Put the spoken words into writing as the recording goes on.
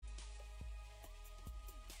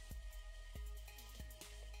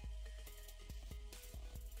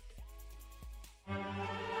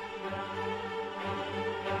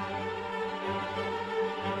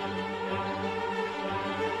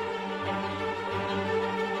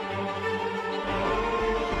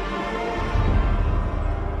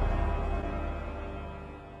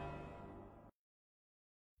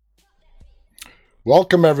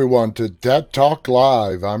Welcome everyone to Dead Talk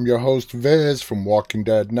Live. I'm your host Viz from Walking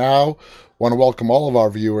Dead Now. Want to welcome all of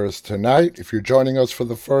our viewers tonight. If you're joining us for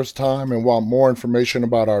the first time and want more information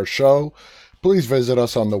about our show, please visit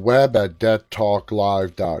us on the web at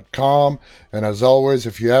deadtalklive.com. And as always,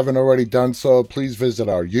 if you haven't already done so, please visit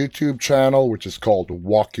our YouTube channel, which is called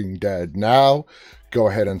Walking Dead Now. Go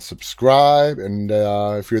ahead and subscribe. And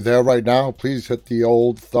if you're there right now, please hit the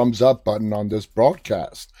old thumbs up button on this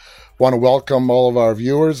broadcast. Want to welcome all of our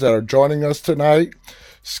viewers that are joining us tonight.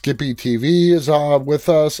 Skippy TV is with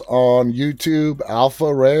us on YouTube.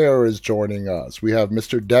 Alpha Rare is joining us. We have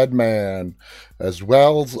Mr. Deadman as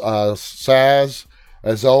well. Saz,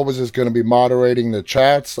 as always, is going to be moderating the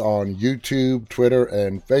chats on YouTube, Twitter,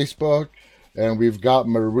 and Facebook. And we've got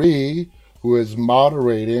Marie, who is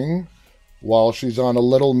moderating while she's on a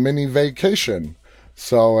little mini vacation.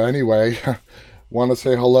 So anyway, want to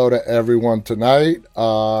say hello to everyone tonight.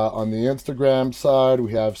 On the Instagram side,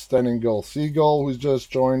 we have Stenningill Seagull, who's just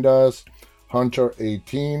joined us.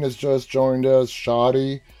 Hunter18 has just joined us.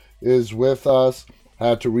 Shoddy is with us.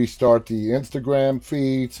 Had to restart the Instagram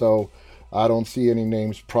feed, so I don't see any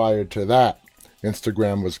names prior to that.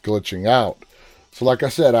 Instagram was glitching out. So like I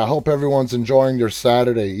said, I hope everyone's enjoying their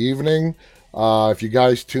Saturday evening. If you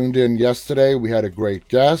guys tuned in yesterday, we had a great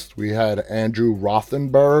guest. We had Andrew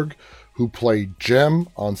Rothenberg, who played Jim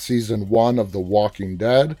on season 1 of The Walking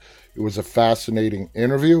Dead. It was a fascinating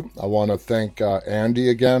interview. I want to thank Andy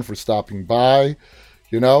again for stopping by.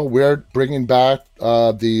 You know, we're bringing back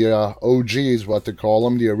the OGs, what they call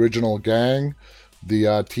them, the original gang,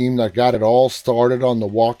 the team that got it all started on The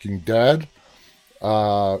Walking Dead,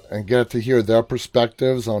 and get to hear their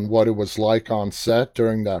perspectives on what it was like on set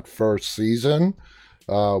during that first season.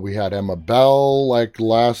 We had Emma Bell like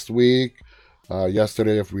last week.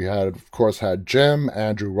 Yesterday, we had, of course, had Jim,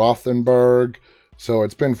 Andrew Rothenberg. So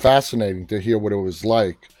it's been fascinating to hear what it was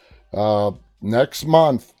like. Next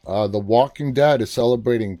month, The Walking Dead is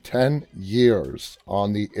celebrating 10 years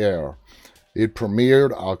on the air. It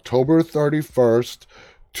premiered October 31st,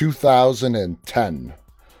 2010.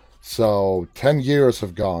 So 10 years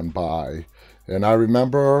have gone by. And I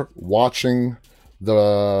remember watching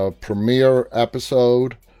the premiere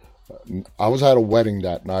episode. I was at a wedding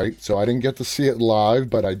that night, so I didn't get to see it live,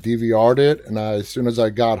 but I DVR'd it, and as soon as I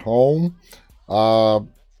got home,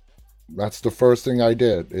 that's the first thing I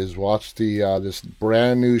did, is watch this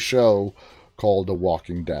brand new show called The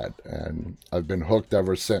Walking Dead, and I've been hooked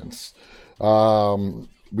ever since.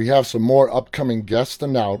 We have some more upcoming guest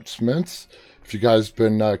announcements. If you guys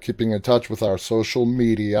been keeping in touch with our social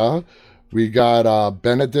media, we got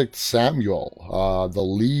Benedict Samuel, the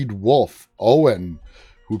lead wolf, Owen,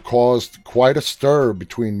 who caused quite a stir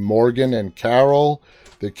between Morgan and Carol.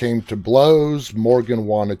 They came to blows. Morgan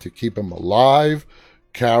wanted to keep him alive.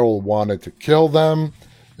 Carol wanted to kill them.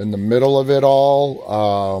 In the middle of it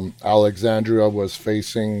all, Alexandria was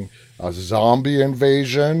facing a zombie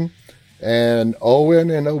invasion. And Owen,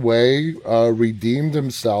 in a way, redeemed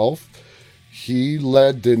himself. He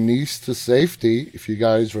led Denise to safety, if you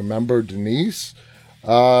guys remember Denise,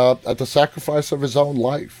 at the sacrifice of his own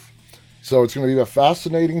life. So it's going to be a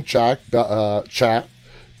fascinating chat.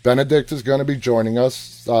 Benedict is going to be joining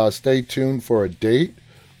us. Stay tuned for a date.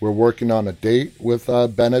 We're working on a date with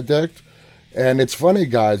Benedict. And it's funny,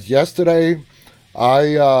 guys. Yesterday,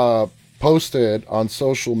 I posted on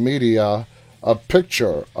social media a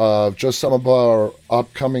picture of just some of our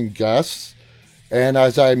upcoming guests. And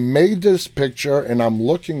as I made this picture and I'm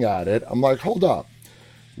looking at it, I'm like, hold up.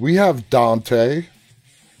 We have Dante.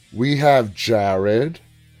 We have Jared.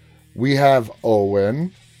 We have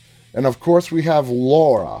Owen, and of course we have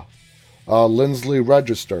Laura, Lindsley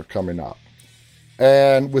Register coming up.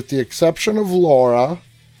 And with the exception of Laura,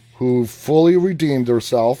 who fully redeemed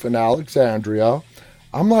herself in Alexandria,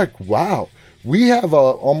 I'm like, wow, we have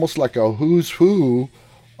almost like a who's who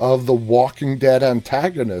of the Walking Dead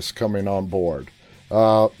antagonists coming on board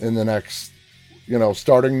in the next,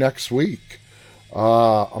 starting next week.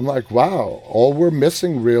 I'm like, wow, all we're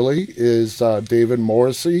missing really is David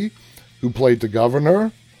Morrissey, who played the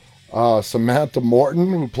governor, Samantha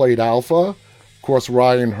Morton, who played Alpha, of course,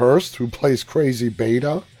 Ryan Hurst, who plays Crazy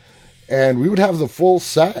Beta, and we would have the full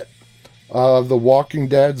set of The Walking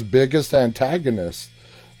Dead's biggest antagonist.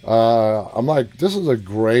 I'm like, this is a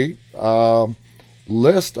great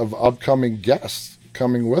list of upcoming guests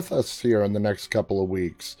coming with us here in the next couple of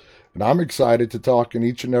weeks, and I'm excited to talk in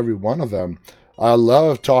each and every one of them. I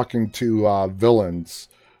love talking to villains,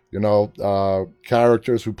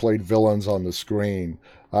 characters who played villains on the screen.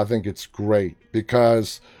 I think it's great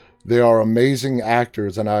because they are amazing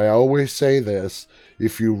actors. And I always say this,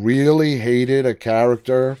 if you really hated a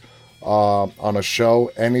character on a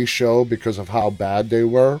show, any show, because of how bad they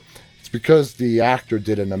were. It's because the actor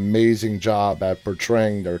did an amazing job at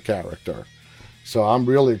portraying their character. So I'm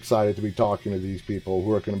really excited to be talking to these people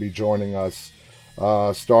who are going to be joining us,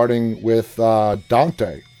 starting with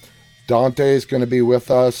Dante. Dante is going to be with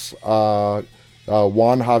us. Juan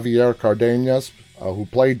Javier Cardenas, who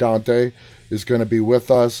played Dante, is going to be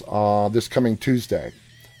with us this coming Tuesday.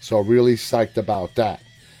 So really psyched about that.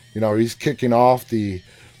 He's kicking off the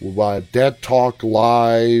Dead Talk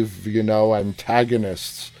Live,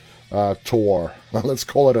 antagonists tour. Let's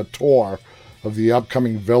call it a tour of the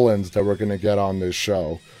upcoming villains that we're going to get on this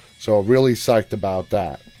show. So really psyched about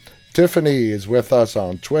that. Tiffany is with us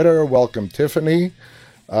on Twitter. Welcome, Tiffany.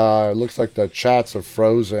 It looks like the chats are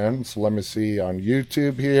frozen. So let me see on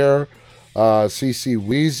YouTube here. CC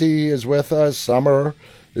Wheezy is with us. Summer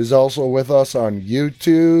is also with us on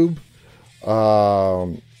YouTube.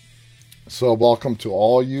 So welcome to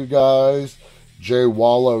all you guys. Jay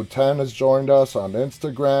Wallow 10 has joined us on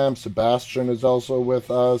Instagram. Sebastian is also with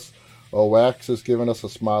us. OX is giving us a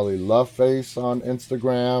smiley love face on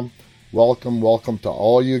Instagram. Welcome to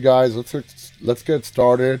all you guys. Let's get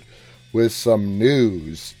started with some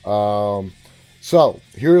news. So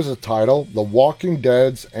here's a title: The Walking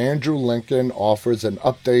Dead's Andrew Lincoln offers an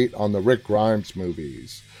update on the Rick Grimes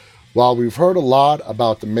movies. While we've heard a lot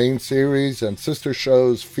about the main series and sister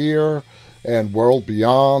shows Fear and World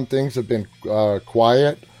Beyond, things have been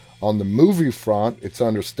quiet on the movie front. It's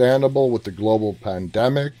understandable with the global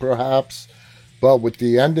pandemic, perhaps, but with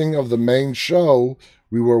the ending of the main show,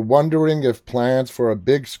 we were wondering if plans for a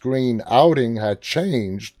big screen outing had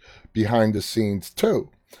changed behind the scenes too.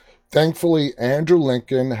 Thankfully, Andrew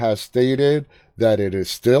Lincoln has stated that it is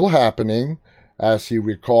still happening, as he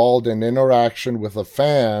recalled an interaction with a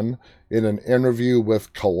fan in an interview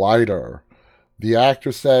with Collider. The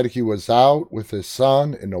actor said he was out with his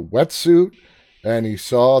son in a wetsuit, and he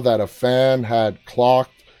saw that a fan had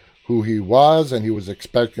clocked who he was, and he was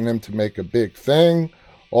expecting him to make a big thing.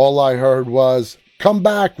 All I heard was, "Come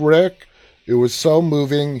back, Rick." It was so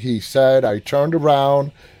moving, he said. I turned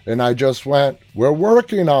around and I just went, "We're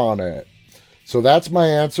working on it." So that's my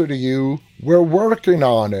answer to you. We're working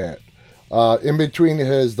on it. In between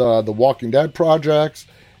his the Walking Dead projects,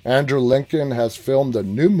 Andrew Lincoln has filmed a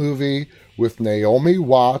new movie with Naomi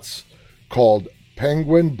Watts called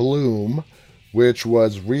Penguin Bloom, which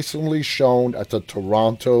was recently shown at the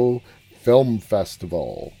Toronto Film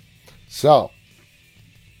Festival. So,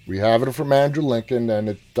 we have it from Andrew Lincoln, and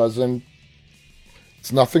it's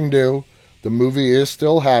nothing new. The movie is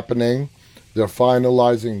still happening. They're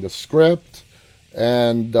finalizing the script,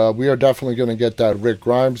 and we are definitely going to get that Rick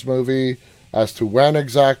Grimes movie. As to when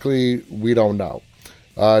exactly, we don't know.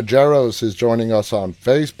 Jaros is joining us on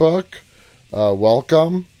Facebook.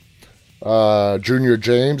 Welcome. Junior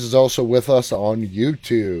James is also with us on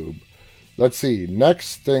YouTube. Let's see.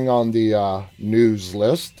 Next thing on the news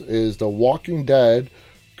list is The Walking Dead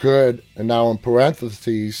could, and now in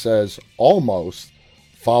parentheses says almost,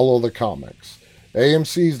 follow the comics.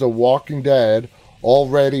 AMC's The Walking Dead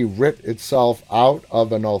already writ itself out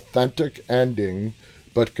of an authentic ending,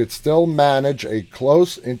 but could still manage a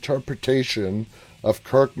close interpretation of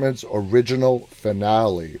Kirkman's original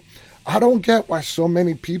finale. I don't get why so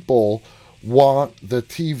many people want the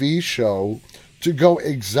TV show to go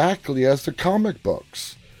exactly as the comic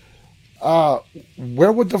books.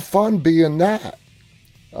 Where would the fun be in that?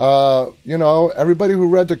 Everybody who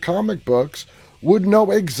read the comic books would know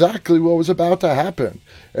exactly what was about to happen.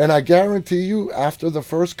 And I guarantee you, after the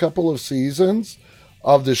first couple of seasons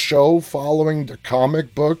of the show following the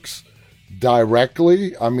comic books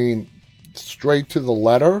directly, straight to the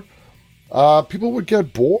letter, people would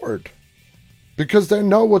get bored because they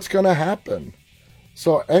know what's going to happen.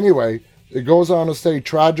 So anyway, it goes on to say,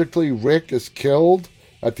 tragically, Rick is killed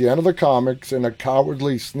at the end of the comics in a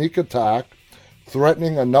cowardly sneak attack,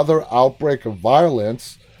 threatening another outbreak of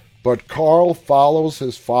violence, but Carl follows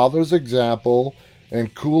his father's example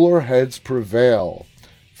and cooler heads prevail.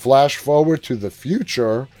 Flash forward to the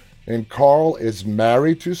future, and Carl is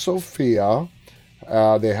married to Sophia.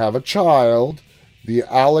 They have a child. The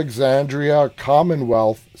Alexandria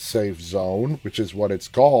Commonwealth Safe Zone, which is what it's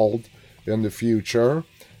called in the future,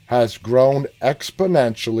 has grown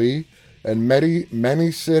exponentially, and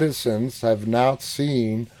many citizens have not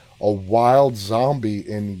seen a wild zombie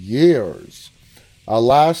in years.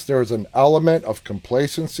 Alas, there is an element of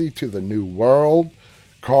complacency to the new world.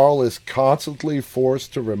 Carl is constantly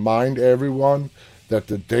forced to remind everyone that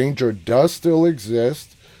the danger does still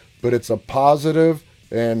exist, but it's a positive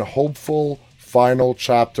and hopeful final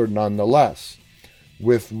chapter nonetheless.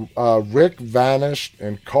 With Rick vanished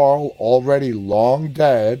and Carl already long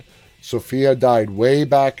dead, Sophia died way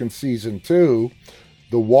back in season 2,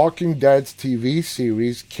 The Walking Dead's TV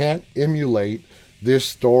series can't emulate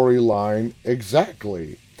this storyline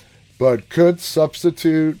exactly, but could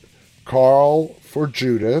substitute Carl for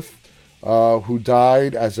Judith, who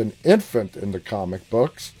died as an infant in the comic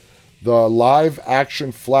books. The live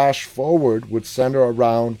action flash forward would center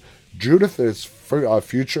around Judith's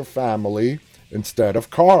future family instead of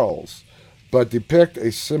Carl's, but depict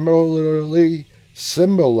a similarly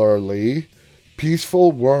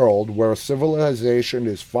peaceful world where civilization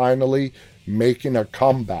is finally making a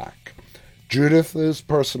comeback. Judith's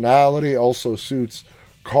personality also suits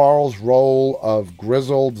Carl's role of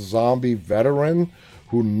grizzled zombie veteran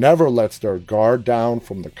who never lets their guard down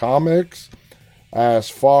from the comics. As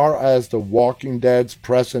far as The Walking Dead's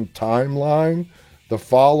present timeline, the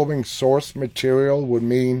following source material would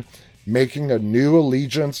mean making a new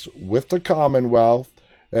allegiance with the Commonwealth,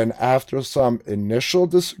 and after some initial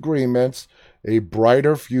disagreements, a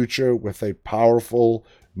brighter future with a powerful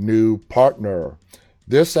new partner.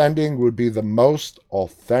 This ending would be the most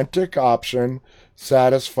authentic option,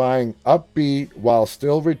 satisfying, upbeat, while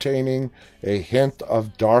still retaining a hint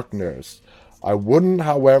of darkness. I wouldn't,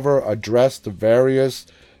 however, address the various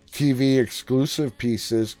TV exclusive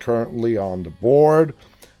pieces currently on the board.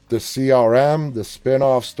 The CRM, the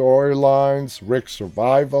spin-off storylines, Rick's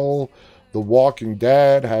survival, The Walking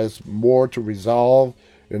Dead has more to resolve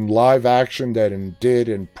in live action than it did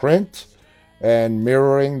in print, and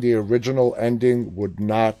mirroring the original ending would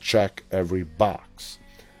not check every box.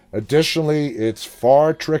 Additionally, it's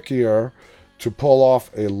far trickier to pull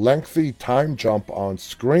off a lengthy time jump on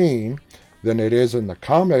screen than it is in the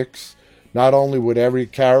comics. Not only would every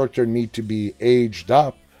character need to be aged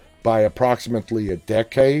up by approximately a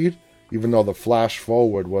decade, even though the flash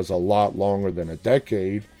forward was a lot longer than a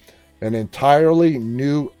decade, an entirely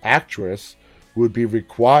new actress would be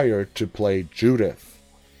required to play Judith.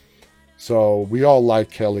 So we all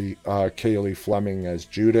like Kaylee Fleming as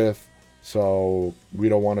Judith, so we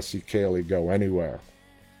don't want to see Kaylee go anywhere.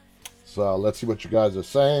 So let's see what you guys are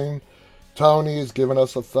saying. Tony's giving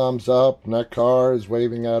us a thumbs up. Netcar is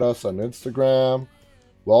waving at us on Instagram.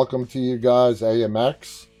 Welcome to you guys.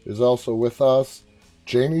 AMX is also with us.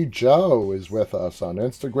 Janie Joe is with us on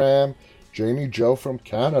Instagram. Janie Joe from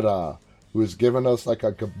Canada, who has given us like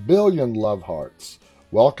a billion love hearts.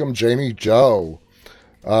 Welcome, Janie Joe.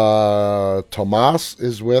 Tomas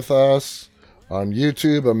is with us on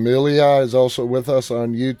YouTube. Amelia is also with us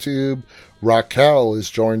on YouTube. Raquel has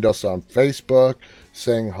joined us on Facebook,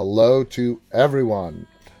 saying hello to everyone.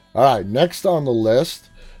 All right, next on the list,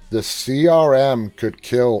 the CRM could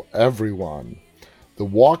kill everyone. The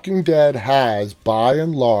Walking Dead has, by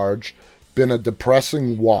and large, been a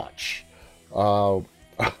depressing watch.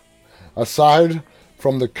 Aside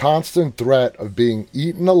from the constant threat of being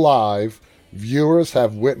eaten alive, viewers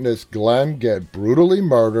have witnessed Glenn get brutally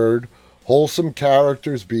murdered, wholesome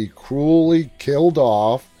characters be cruelly killed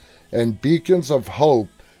off, and beacons of hope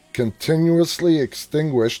continuously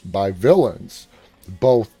extinguished by villains,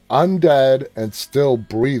 both undead and still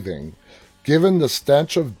breathing. Given the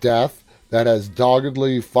stench of death that has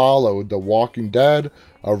doggedly followed The Walking Dead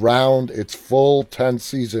around its full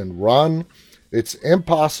 10-season run, it's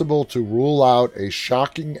impossible to rule out a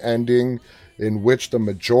shocking ending in which the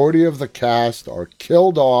majority of the cast are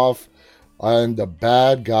killed off and the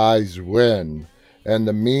bad guys win, and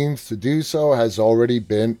the means to do so has already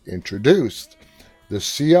been introduced. The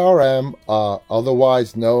CRM,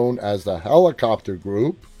 otherwise known as the Helicopter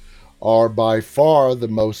Group, are by far the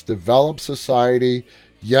most developed society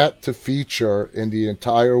yet to feature in the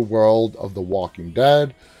entire world of The Walking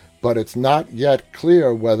Dead, but it's not yet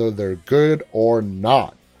clear whether they're good or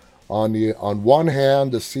not. On one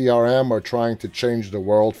hand, the CRM are trying to change the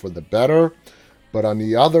world for the better, but on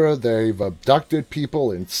the other, they've abducted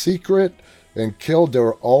people in secret and killed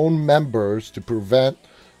their own members to prevent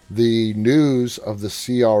the news of the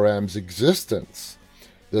CRM's existence.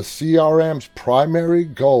 The CRM's primary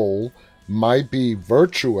goal might be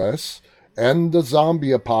virtuous, end the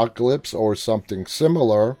zombie apocalypse or something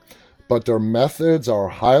similar, but their methods are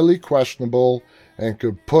highly questionable and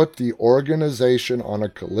could put the organization on a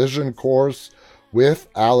collision course with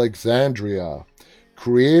Alexandria.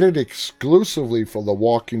 Created exclusively for the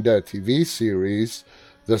Walking Dead TV series,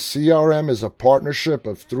 the CRM is a partnership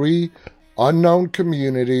of 3 unknown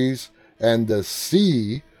communities, and the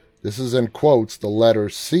C, this is in quotes, the letter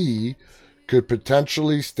C, could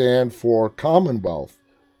potentially stand for Commonwealth.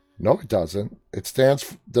 No, it doesn't. The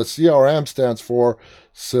CRM stands for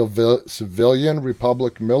Civilian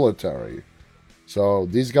Republic Military. So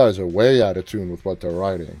these guys are way out of tune with what they're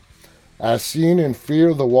writing. As seen in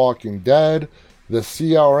Fear the Walking Dead, The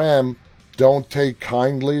CRM don't take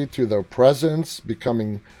kindly to their presence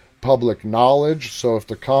becoming public knowledge, so if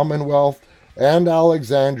the Commonwealth and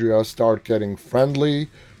Alexandria start getting friendly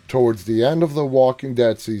towards the end of The Walking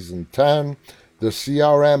Dead Season 10, the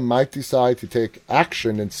CRM might decide to take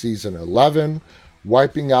action in Season 11,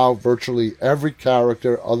 wiping out virtually every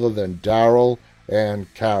character other than Daryl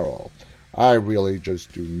and Carol. I really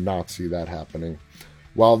just do not see that happening.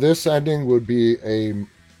 While this ending would be a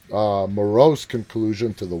morose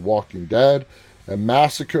conclusion to The Walking Dead, a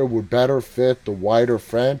massacre would better fit the wider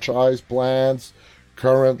franchise plans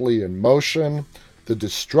currently in motion. The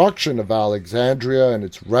destruction of Alexandria and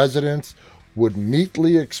its residents would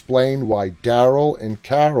neatly explain why Daryl and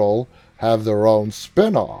Carol have their own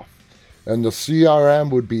spin-off, and the CRM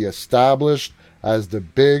would be established as the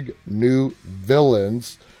big new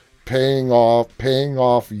villains, paying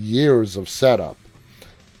off years of setup.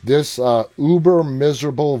 This uber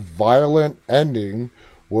miserable, violent ending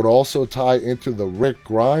would also tie into the Rick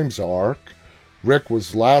Grimes arc. Rick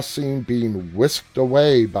was last seen being whisked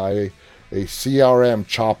away by a CRM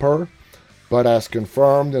chopper, but as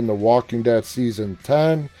confirmed in The Walking Dead Season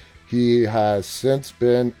 10, he has since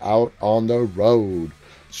been out on the road.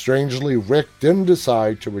 Strangely, Rick didn't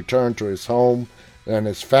decide to return to his home and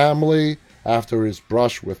his family after his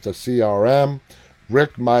brush with the CRM.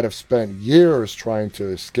 Rick might have spent years trying to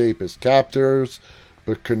escape his captors,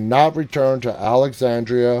 but could not return to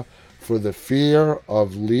Alexandria for the fear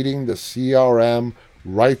of leading the CRM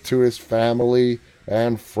right to his family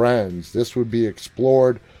and friends. This would be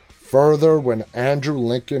explored further when Andrew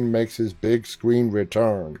Lincoln makes his big screen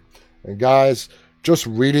return. And guys, just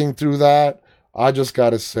reading through that, I just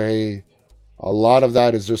gotta say, a lot of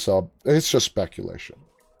that is it's just speculation.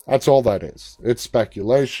 That's all that is. It's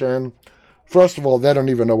speculation. First of all, they don't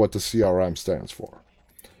even know what the CRM stands for.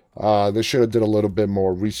 They should have did a little bit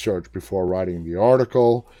more research before writing the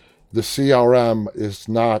article. The CRM is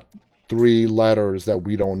not 3 letters that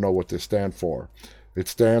we don't know what they stand for. It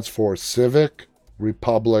stands for Civic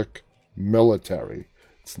Republic Military.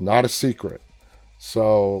 It's not a secret.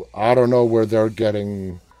 So I don't know where they're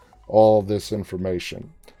getting all this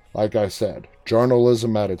information. Like I said,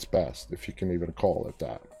 journalism at its best, if you can even call it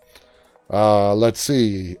that. Let's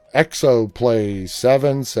see.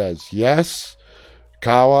 ExoPlay7 says yes.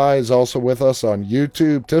 Kawai is also with us on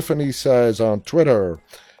YouTube. Tiffany says on Twitter,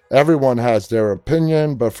 everyone has their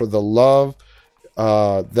opinion, but for the love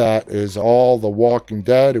that is all The Walking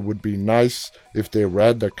Dead, it would be nice if they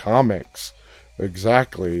read the comics.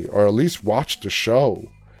 Exactly. Or at least watch the show.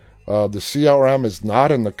 The CRM is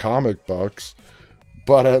not in the comic books,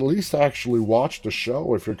 but at least actually watch the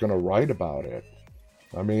show if you're going to write about it.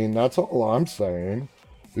 I mean, that's all I'm saying.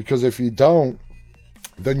 Because if you don't,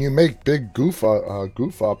 then you make big goof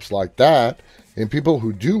ups like that, and people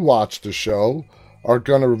who do watch the show are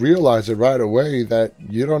going to realize it right away that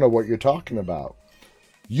you don't know what you're talking about.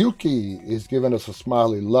 Yuki is giving us a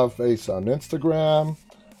smiley love face on Instagram.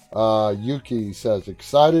 Yuki says,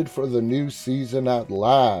 excited for the new season at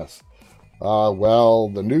last. Well,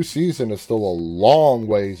 the new season is still a long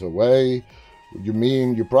ways away.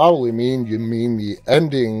 You probably mean the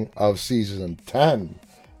ending of season 10.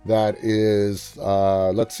 That is,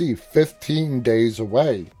 15 days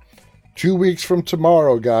away. 2 weeks from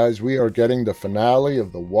tomorrow, guys, we are getting the finale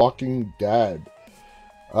of The Walking Dead.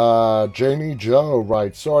 Janie Joe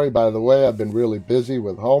writes, sorry, by the way, I've been really busy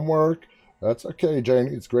with homework. That's okay,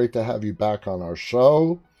 Janie. It's great to have you back on our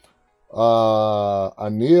show.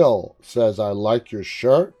 Anil says, I like your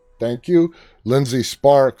shirt. Thank you. Lindsay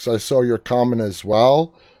Sparks, I saw your comment as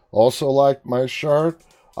well. Also like my shirt.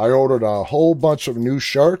 I ordered a whole bunch of new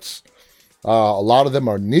shirts. A lot of them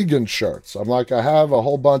are Negan shirts. I'm like, I have a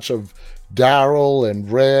whole bunch of Daryl and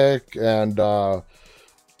Rick and, a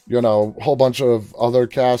whole bunch of other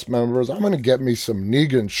cast members. I'm going to get me some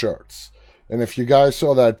Negan shirts. And if you guys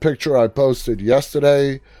saw that picture I posted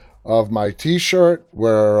yesterday of my t-shirt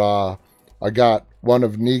where I got one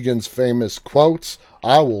of Negan's famous quotes,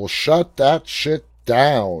 I will shut that shit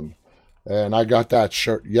down. And I got that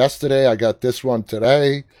shirt yesterday. I got this one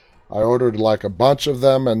today. I ordered like a bunch of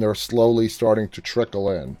them, and they're slowly starting to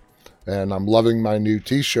trickle in. And I'm loving my new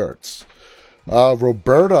t-shirts.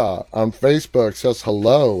 Roberta on Facebook says,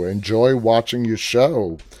 hello, enjoy watching your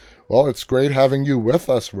show. Well, it's great having you with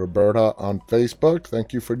us, Roberta, on Facebook.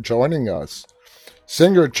 Thank you for joining us.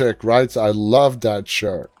 Singer Chick writes, I love that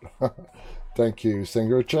shirt. Thank you,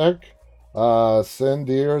 Singer Chick.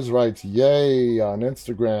 Cindeers writes, yay, on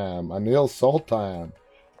Instagram. Anil Sultan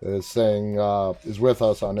is saying, is with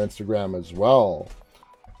us on Instagram as well.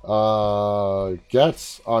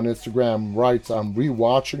 Gets on Instagram writes, I'm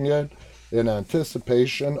rewatching it in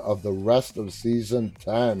anticipation of the rest of season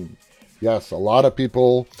 10. Yes, a lot of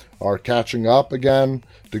people are catching up again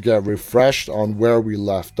to get refreshed on where we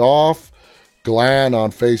left off. Glenn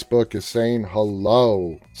on Facebook is saying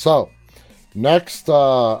hello. So, next,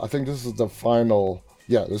 I think this is the final,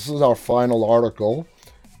 this is our final article.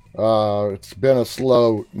 It's been a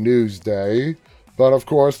slow news day, but of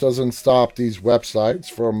course doesn't stop these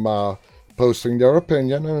websites from posting their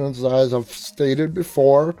opinion. And as I've stated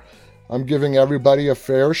before, I'm giving everybody a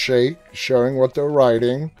fair shake, sharing what they're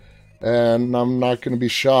writing, and I'm not going to be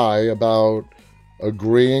shy about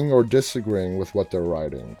agreeing or disagreeing with what they're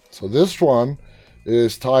writing. So this one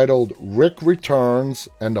is titled Rick Returns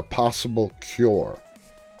and a Possible Cure.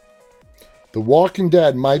 The Walking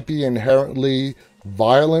Dead might be inherently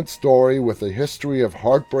violent story with a history of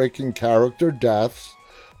heartbreaking character deaths,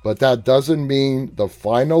 but that doesn't mean the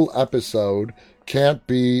final episode can't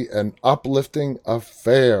be an uplifting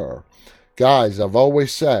affair. Guys, I've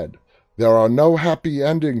always said, there are no happy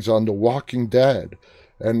endings on The Walking Dead,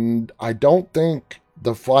 and I don't think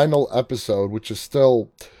the final episode, which is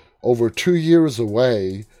still over 2 years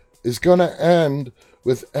away, is going to end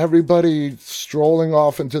with everybody strolling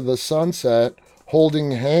off into the sunset,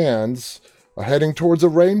 holding hands, heading towards a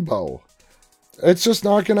rainbow. It's just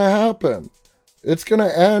not going to happen. It's going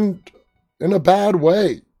to end in a bad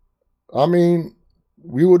way. I mean,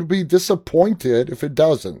 we would be disappointed if it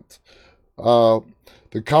doesn't.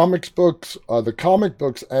 The comic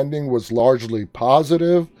books ending was largely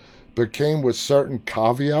positive, but came with certain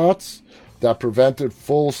caveats that prevented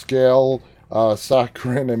full-scale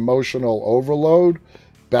saccharine emotional overload.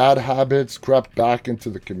 Bad habits crept back into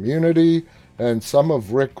the community, and some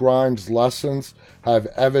of Rick Grimes' lessons have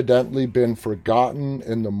evidently been forgotten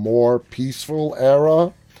in the more peaceful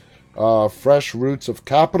era. Fresh roots of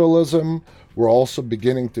capitalism were also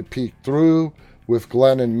beginning to peek through, with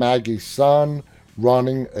Glenn and Maggie's son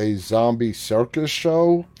running a zombie circus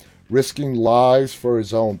show, risking lives for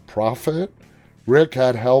his own profit. Rick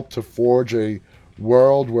had helped to forge a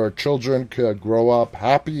world where children could grow up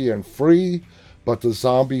happy and free, but the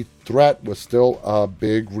zombie threat was still a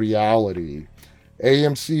big reality.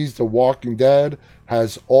 AMC's The Walking Dead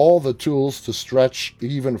has all the tools to stretch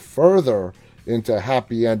even further into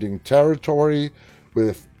happy ending territory,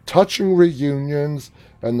 with touching reunions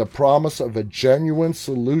and the promise of a genuine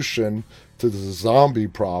solution to the zombie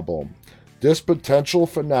problem. This potential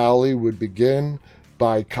finale would begin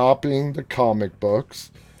by copying the comic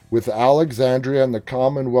books, with Alexandria and the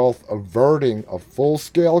Commonwealth averting a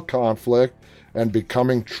full-scale conflict and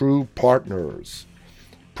becoming true partners,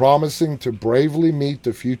 promising to bravely meet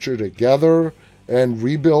the future together and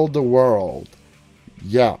rebuild the world.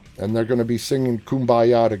 Yeah, and they're going to be singing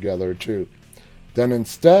Kumbaya together too. Then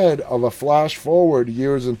instead of a flash forward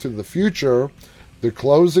years into the future, the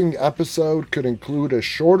closing episode could include a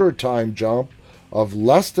shorter time jump of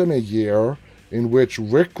less than a year, in which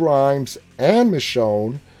Rick Grimes and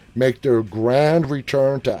Michonne make their grand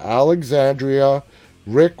return to Alexandria.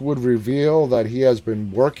 Rick would reveal that he has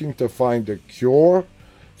been working to find a cure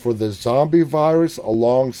for the zombie virus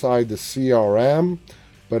alongside the CRM,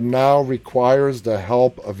 but now requires the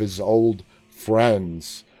help of his old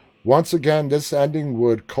friends. Once again, this ending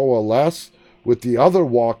would coalesce with the other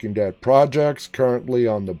Walking Dead projects currently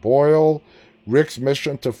on the boil. Rick's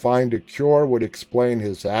mission to find a cure would explain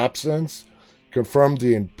his absence, confirm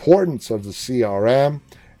the importance of the CRM,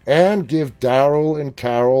 and give Daryl and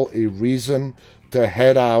Carol a reason to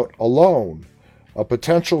head out alone. A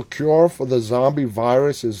potential cure for the zombie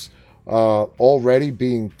virus is already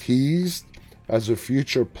being teased as a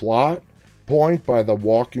future plot point by the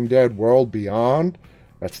Walking Dead World Beyond.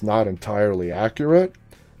 That's not entirely accurate.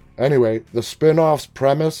 Anyway, the spin-off's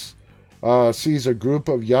premise sees a group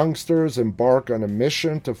of youngsters embark on a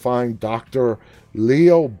mission to find Dr.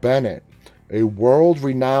 Leo Bennett, a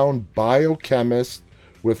world-renowned biochemist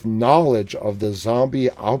with knowledge of the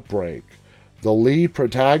zombie outbreak. The lead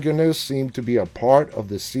protagonists seem to be a part of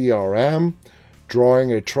the CRM,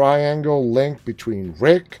 drawing a triangle link between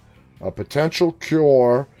Rick, a potential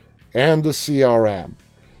cure, and the CRM.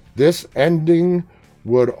 This ending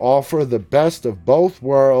would offer the best of both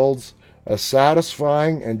worlds, a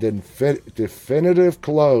satisfying and definitive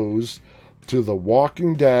close to The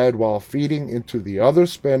Walking Dead, while feeding into the other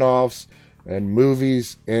spin-offs and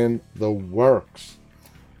movies in the works.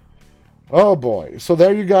 Oh boy, so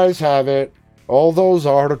there you guys have it. All those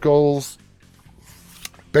articles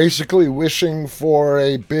basically wishing for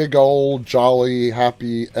a big old jolly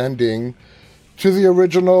happy ending to the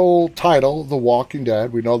original title, The Walking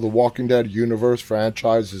Dead. We know the Walking Dead universe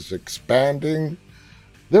franchise is expanding.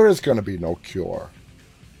 There is going to be no cure.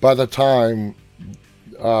 By the time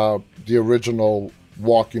the the original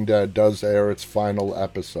Walking Dead does air its final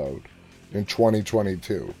episode in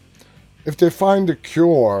 2022. If they find a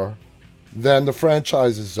cure, then the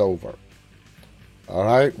franchise is over. All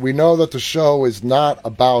right? We know that the show is not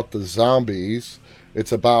about the zombies.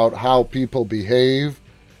 It's about how people behave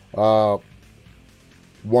once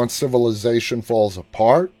civilization falls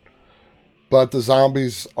apart. But the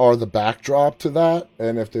zombies are the backdrop to that.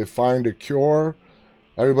 And if they find a cure,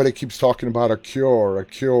 everybody keeps talking about a cure, a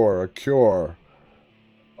cure, a cure.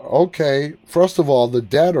 Okay, first of all, the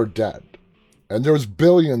dead are dead. And there's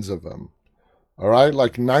billions of them. All right?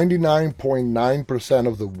 Like 99.9%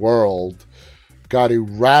 of the world got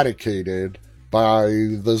eradicated by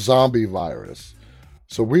the zombie virus.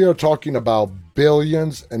 So we are talking about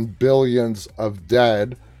billions and billions of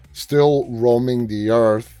dead still roaming the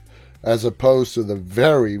earth, as opposed to the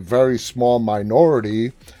very, very small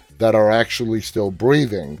minority that are actually still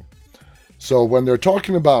breathing. So when they're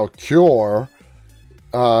talking about cure,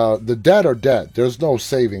 the dead are dead. There's no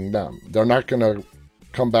saving them. They're not going to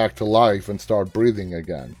come back to life and start breathing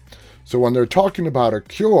again. So when they're talking about a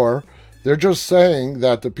cure, they're just saying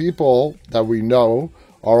that the people that we know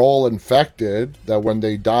are all infected, that when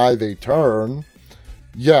they die, they turn.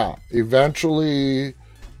 Yeah, eventually,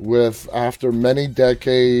 after many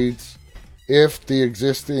decades, if the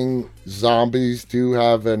existing zombies do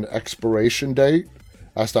have an expiration date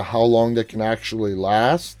as to how long they can actually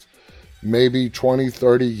last, maybe 20,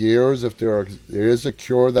 30 years, if there is a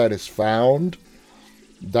cure that is found,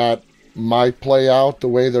 that might play out the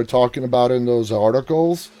way they're talking about in those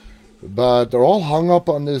articles. But they're all hung up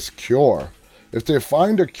on this cure. If they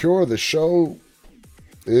find a cure, the show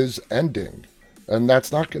is ending. And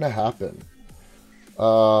that's not going to happen.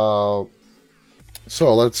 So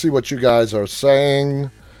let's see what you guys are saying.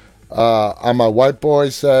 I'm a White Boy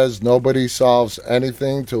says, nobody solves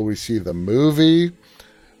anything till we see the movie.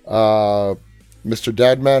 Mr.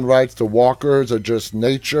 Deadman writes, the walkers are just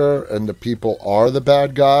nature and the people are the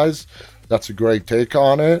bad guys. That's a great take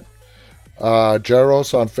on it.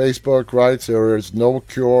 Jeros on Facebook writes, there is no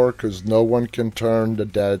cure because no one can turn the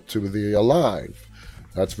dead to the alive.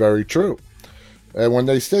 That's very true. And when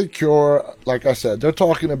they say cure, like I said, they're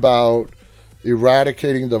talking about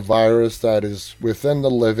eradicating the virus that is within the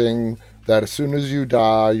living, that as soon as you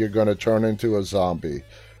die, you're going to turn into a zombie.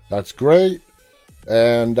 That's great.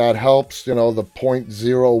 And that helps, the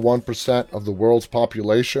 0.01% of the world's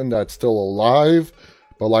population that's still alive.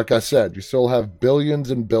 But like I said, you still have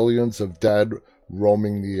billions and billions of dead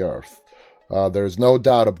roaming the earth. There's no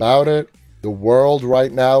doubt about it. The world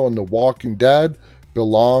right now in The Walking Dead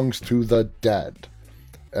belongs to the dead.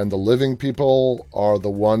 And the living people are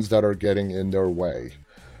the ones that are getting in their way.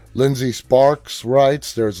 Lindsay Sparks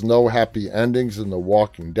writes, there's no happy endings in The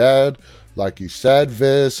Walking Dead. Like you said,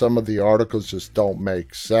 Viz, some of the articles just don't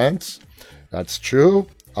make sense. That's true.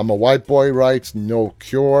 I'm a White Boy writes, no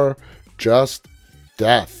cure, just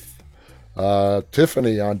death.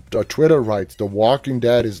 Tiffany on Twitter writes, The Walking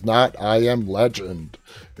Dead is not I Am Legend.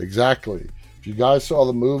 Exactly. If you guys saw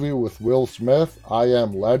the movie with Will Smith, I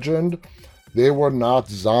Am Legend, they were not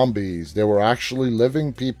zombies. They were actually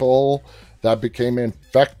living people that became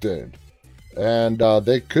infected. And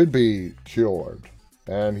they could be cured.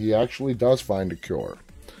 And he actually does find a cure.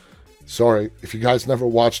 Sorry, if you guys never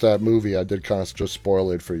watched that movie, I did kind of just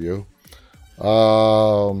spoil it for you.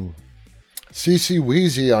 CC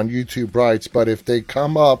Wheezy on YouTube writes, but if they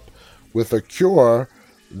come up with a cure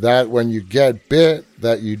that when you get bit,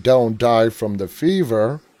 that you don't die from the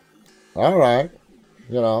fever, all right,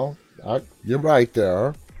 you're right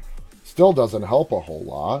there. Still doesn't help a whole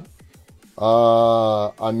lot.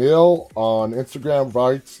 Anil on Instagram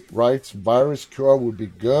writes, virus cure would be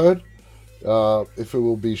good if it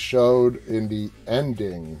will be showed in the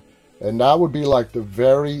ending. And that would be like the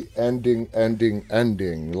very ending,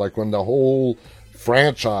 like when the whole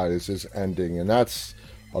franchise is ending. And that's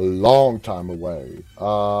a long time away.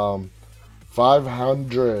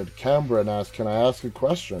 500 Cameron asks, can I ask a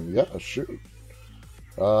question? Yeah, shoot.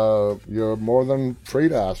 You're more than free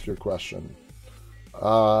to ask your question.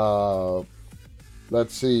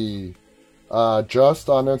 Let's see. Just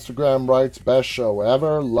on Instagram writes, best show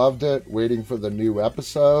ever. Loved it. Waiting for the new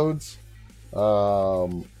episodes.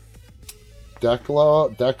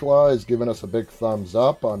 Dekla is giving us a big thumbs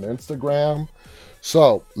up on Instagram.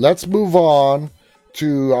 So let's move on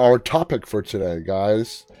to our topic for today,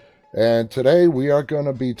 guys. And today we are going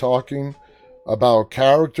to be talking about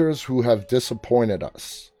characters who have disappointed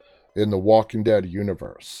us in the Walking Dead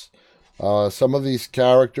universe. Some of these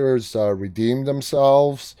characters redeemed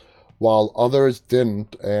themselves, while others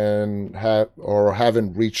didn't and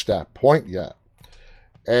haven't reached that point yet.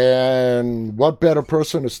 And what better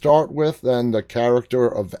person to start with than the character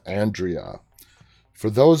of Andrea? For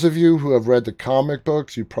those of you who have read the comic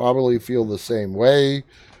books, you probably feel the same way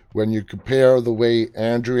when you compare the way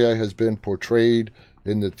Andrea has been portrayed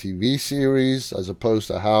in the TV series as opposed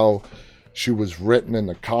to how she was written in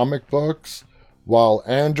the comic books. While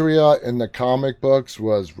Andrea in the comic books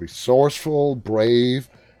was resourceful, brave,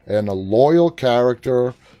 and a loyal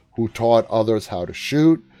character who taught others how to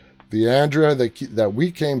shoot, the Andrea that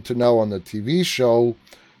we came to know on the TV show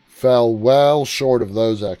fell well short of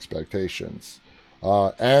those expectations.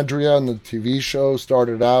 Andrea in the TV show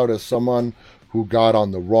started out as someone who got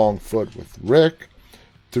on the wrong foot with Rick.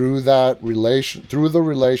 Through the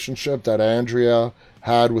relationship that Andrea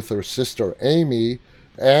had with her sister Amy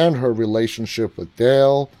and her relationship with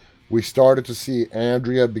Dale, we started to see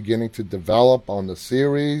Andrea beginning to develop on the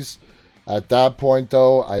series. At that point,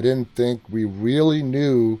 though, I didn't think we really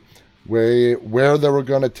knew where they were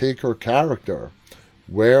going to take her character.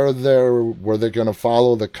 Were they going to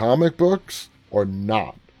follow the comic books or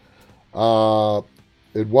not?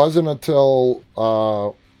 It wasn't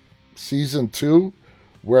until season 2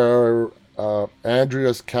 where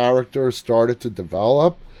Andrea's character started to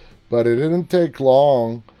develop, but it didn't take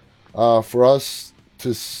long for us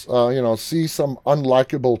to see some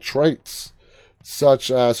unlikable traits, such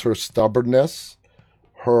as her stubbornness,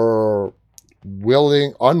 her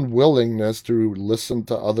unwillingness to listen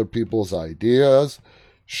to other people's ideas.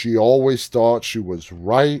 She always thought she was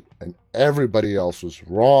right and everybody else was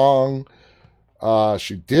wrong.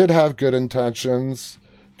 She did have good intentions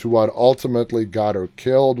to what ultimately got her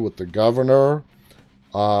killed with the governor,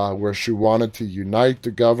 where she wanted to unite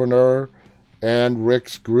the governor and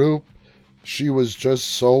Rick's group. She was just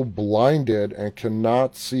so blinded and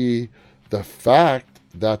cannot see the fact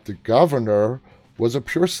that the governor was a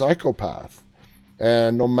pure psychopath.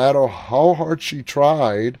 And no matter how hard she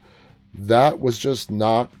tried, that was just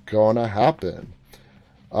not going to happen.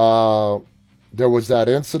 There was that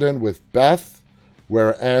incident with Beth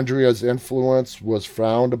where Andrea's influence was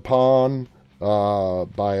frowned upon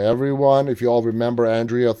by everyone. If you all remember,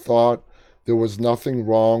 Andrea thought there was nothing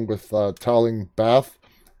wrong with telling Beth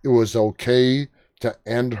it was okay to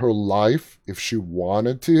end her life if she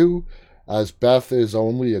wanted to, as Beth is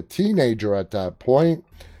only a teenager at that point.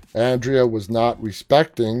 Andrea was not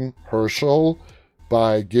respecting Herschel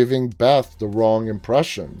by giving Beth the wrong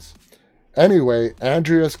impressions. Anyway,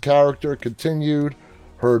 Andrea's character continued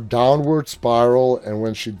her downward spiral, and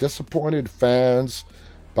when she disappointed fans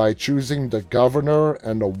by choosing the governor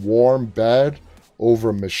and a warm bed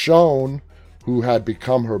over Michonne, who had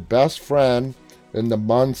become her best friend in the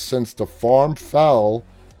months since the farm fell,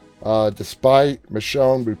 despite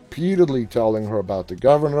Michonne repeatedly telling her about the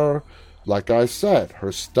governor. Like I said,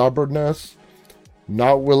 her stubbornness,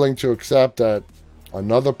 not willing to accept that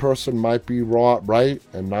another person might be right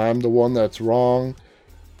and I'm the one that's wrong,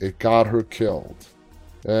 it got her killed.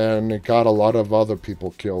 And it got a lot of other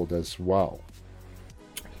people killed as well.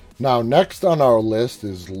 Now, next on our list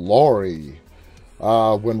is Lori.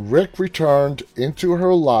 When Rick returned into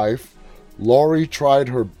her life, Lori tried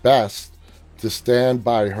her best to stand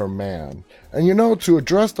by her man. And to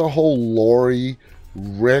address the whole Lori,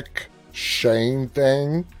 Rick, Shane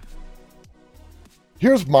thing,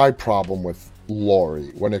 here's my problem with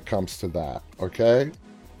Lori when it comes to that, okay?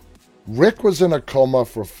 Rick was in a coma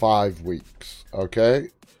for 5 weeks, okay?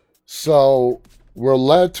 So we're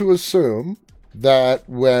led to assume that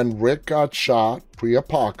when Rick got shot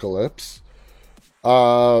pre-apocalypse,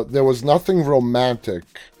 there was nothing romantic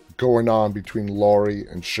going on between Lori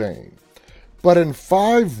and Shane. But in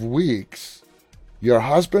 5 weeks, your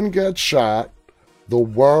husband gets shot, the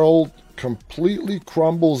world completely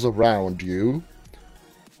crumbles around you,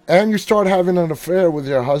 and you start having an affair with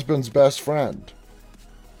your husband's best friend.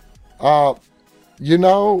 Does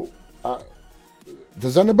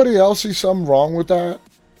anybody else see something wrong with that?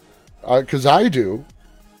 Because I do.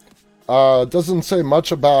 It doesn't say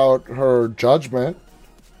much about her judgment.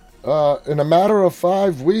 In a matter of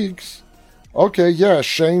 5 weeks, okay, yeah,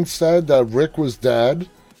 Shane said that Rick was dead,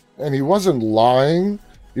 and he wasn't lying,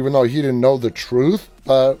 even though he didn't know the truth,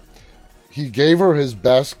 but he gave her his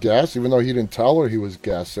best guess, even though he didn't tell her he was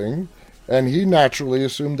guessing, and he naturally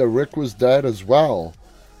assumed that Rick was dead as well.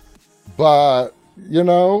 But,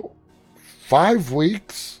 5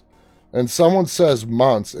 weeks, and someone says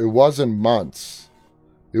months. It wasn't months.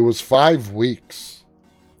 It was 5 weeks.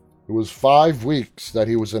 It was 5 weeks that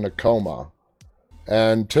he was in a coma.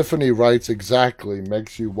 And Tiffany writes exactly,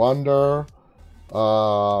 makes you wonder.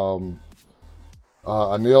 Anil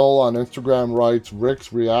on Instagram writes,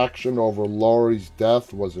 Rick's reaction over Lori's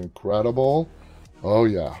death was incredible. Oh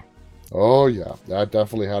yeah. Oh, yeah, that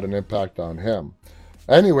definitely had an impact on him.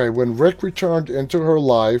 Anyway, when Rick returned into her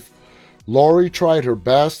life, Lori tried her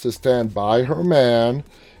best to stand by her man,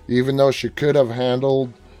 even though she could have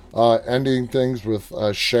handled ending things with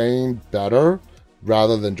Shane better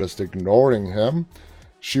rather than just ignoring him.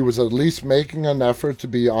 She was at least making an effort to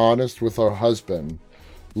be honest with her husband.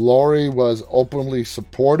 Lori was openly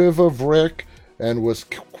supportive of Rick and was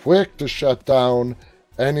quick to shut down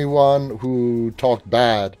anyone who talked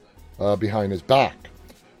bad behind his back.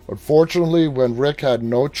 Unfortunately, when Rick had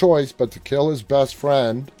no choice but to kill his best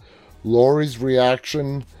friend, Lori's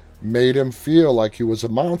reaction made him feel like he was a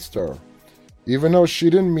monster. Even though she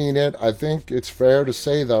didn't mean it, I think it's fair to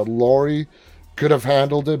say that Lori could have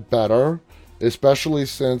handled it better, especially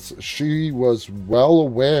since she was well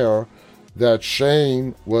aware that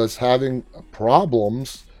Shane was having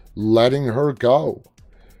problems letting her go.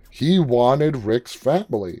 He wanted Rick's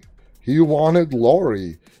family. He wanted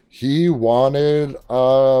Lori. He wanted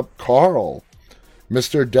Carl.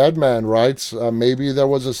 Mr. Deadman writes, maybe there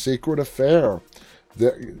was a secret affair.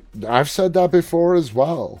 I've said that before as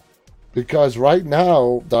well. Because right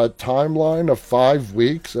now, the timeline of 5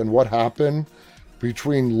 weeks and what happened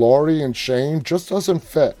between Lori and Shane just doesn't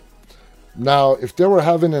fit. Now, if they were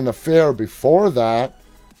having an affair before that,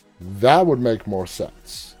 that would make more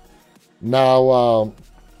sense. Now,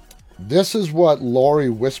 this is what Lori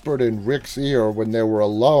whispered in Rick's ear when they were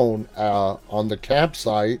alone on the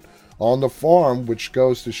campsite on the farm, which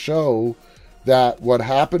goes to show that what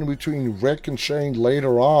happened between Rick and Shane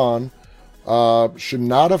later on should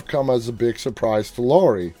not have come as a big surprise to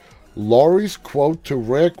Lori. Lori's quote to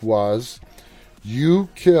Rick was, "You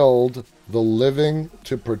killed the living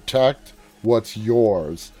to protect what's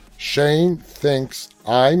yours. Shane thinks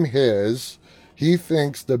I'm his. He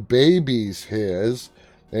thinks the baby's his.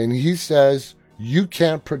 And he says, you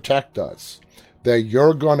can't protect us. That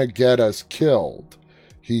you're going to get us killed.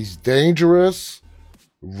 He's dangerous,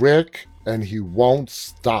 Rick, and he won't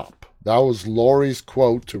stop." That was Lori's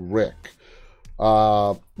quote to Rick.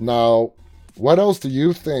 Now, what else do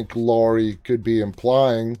you think Lori could be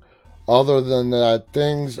implying other than that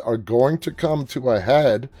things are going to come to a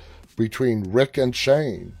head between Rick and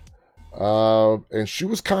Shane? And she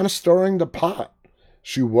was kind of stirring the pot.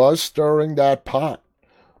 She was stirring that pot.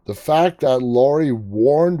 The fact that Lori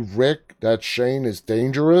warned Rick that Shane is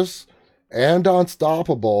dangerous and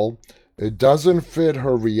unstoppable, it doesn't fit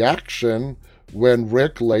her reaction when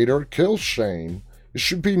Rick later kills Shane. It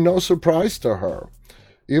should be no surprise to her.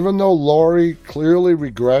 Even though Lori clearly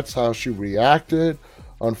regrets how she reacted,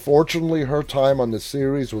 unfortunately her time on the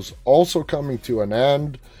series was also coming to an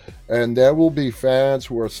end, and there will be fans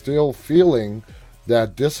who are still feeling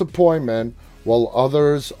that disappointment while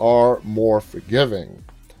others are more forgiving.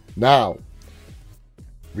 Now,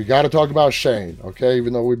 we got to talk about Shane, okay?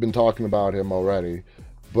 Even though we've been talking about him already.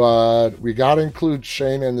 But we got to include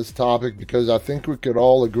Shane in this topic because I think we could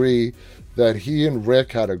all agree that he and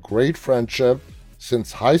Rick had a great friendship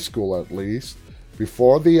since high school at least,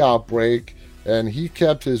 before the outbreak, and he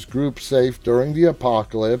kept his group safe during the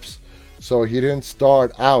apocalypse, so he didn't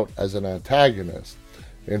start out as an antagonist.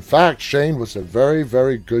 In fact, Shane was a very,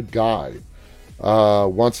 very good guy.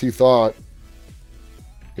 Once he thought,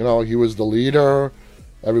 he was the leader,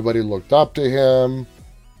 everybody looked up to him.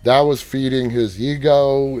 That was feeding his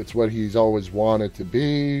ego. It's what he's always wanted to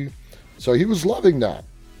be. So he was loving that.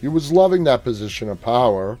 He was loving that position of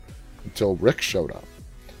power until Rick showed up.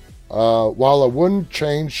 While I wouldn't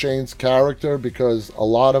change Shane's character because a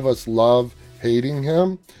lot of us love hating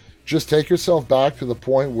him, just take yourself back to the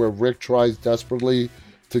point where Rick tries desperately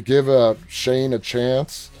to give Shane a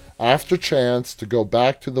chance after chance to go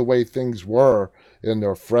back to the way things were in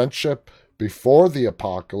their friendship before the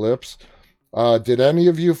apocalypse. Did any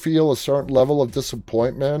of you feel a certain level of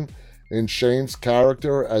disappointment in Shane's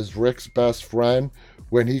character as Rick's best friend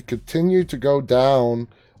when he continued to go down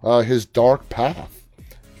his dark path?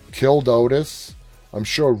 Killed Otis. I'm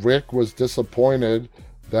sure Rick was disappointed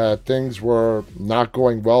that things were not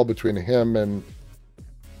going well between him and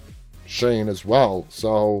Shane as well.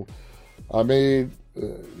 So,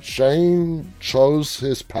 Shane chose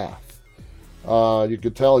his path. You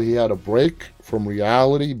could tell he had a break from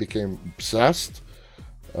reality, became obsessed.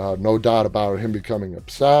 No doubt about him becoming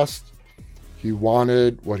obsessed. He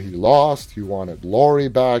wanted what he lost. He wanted Lori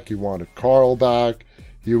back. He wanted Carl back.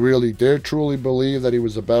 He really did truly believe that he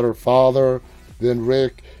was a better father than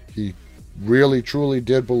Rick. He really truly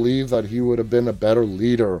did believe that he would have been a better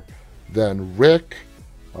leader than Rick.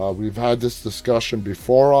 We've had this discussion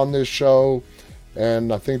before on this show.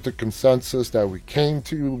 And I think the consensus that we came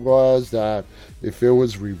to was that if it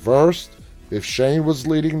was reversed, if Shane was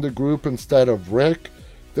leading the group instead of Rick,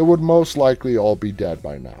 they would most likely all be dead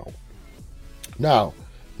by now. Now,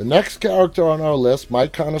 the next character on our list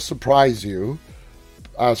might kind of surprise you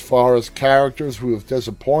as far as characters who have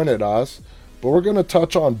disappointed us, but we're going to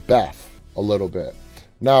touch on Beth a little bit.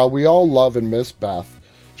 Now, we all love and miss Beth.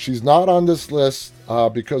 She's not on this list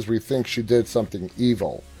because we think she did something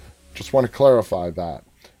evil. Just want to clarify that.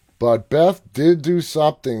 But Beth did do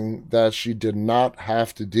something that she did not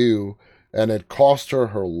have to do, and it cost her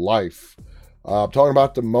her life. I'm talking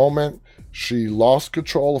about the moment she lost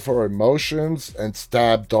control of her emotions and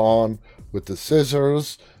stabbed Dawn with the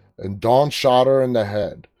scissors, and Dawn shot her in the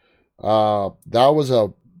head. That was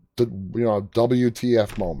a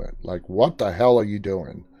WTF moment. Like, what the hell are you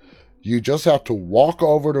doing? You just have to walk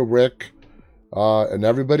over to Rick and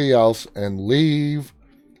everybody else and leave.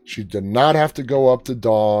 She did not have to go up to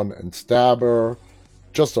Dawn and stab her.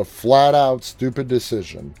 Just a flat out stupid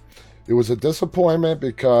decision. It was a disappointment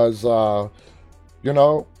because,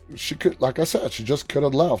 she could, like I said, she just could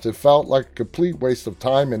have left. It felt like a complete waste of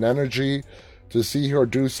time and energy to see her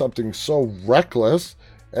do something so reckless,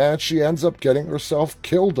 and she ends up getting herself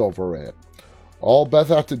killed over it. All Beth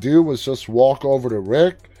had to do was just walk over to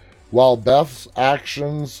Rick, while Beth's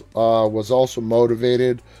actions was also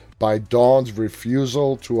motivated by Dawn's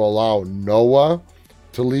refusal to allow Noah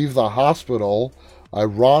to leave the hospital.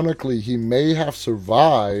 Ironically, he may have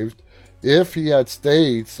survived if he had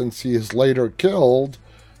stayed, since he is later killed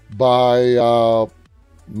by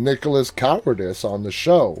Nicholas' cowardice on the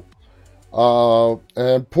show.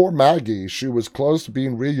 And poor Maggie, she was close to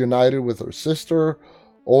being reunited with her sister,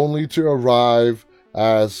 only to arrive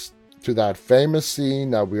as to that famous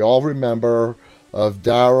scene that we all remember of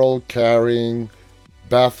Daryl carrying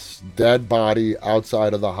Beth's dead body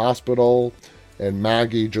outside of the hospital, and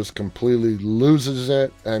Maggie just completely loses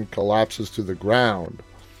it and collapses to the ground.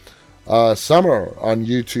 Summer on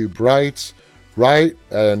YouTube writes, right,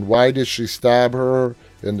 and why did she stab her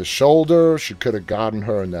in the shoulder? She could have gotten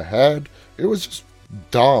her in the head. It was just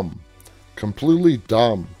dumb. Completely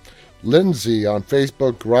dumb. Lindsay on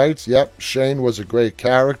Facebook writes, yep, Shane was a great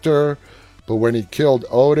character, but when he killed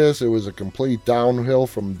Otis, it was a complete downhill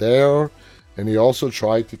from there, and he also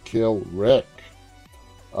tried to kill Rick.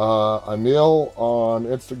 Anil on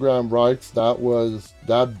Instagram writes,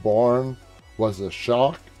 that barn was a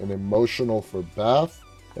shock and emotional for Beth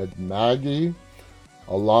and Maggie.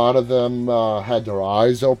 A lot of them had their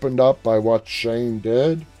eyes opened up by what Shane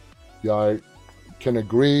did. Yeah, I can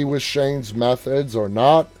agree with Shane's methods or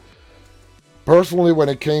not. Personally, when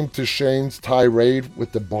it came to Shane's tirade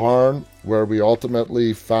with the barn, where we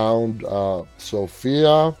ultimately found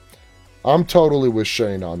Sophia, I'm totally with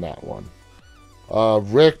Shane on that one.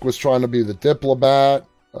 Rick was trying to be the diplomat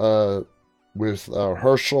with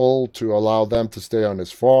Herschel to allow them to stay on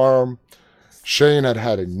his farm. Shane had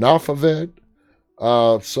had enough of it.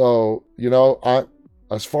 As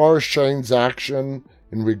far as Shane's action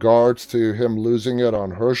in regards to him losing it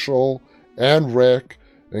on Herschel and Rick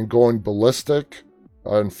and going ballistic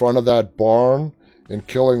in front of that barn and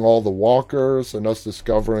killing all the walkers and us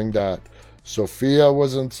discovering that Sophia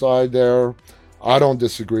was inside there, I don't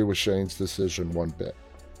disagree with Shane's decision one bit.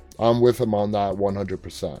 I'm with him on that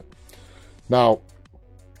 100%. Now,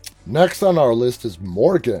 next on our list is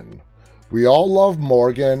Morgan. We all love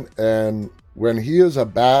Morgan, and when he is a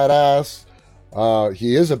badass,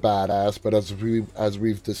 he is a badass, but as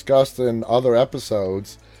we've discussed in other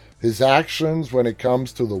episodes, his actions when it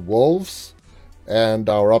comes to the Wolves and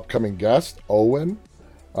our upcoming guest, Owen,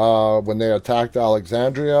 when they attacked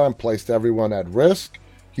Alexandria and placed everyone at risk,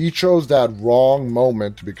 he chose that wrong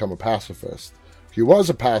moment to become a pacifist. He was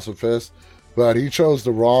a pacifist, but he chose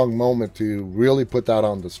the wrong moment to really put that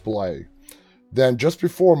on display. Then just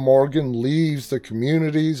before Morgan leaves the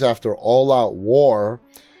communities after all-out war,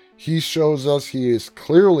 he shows us he is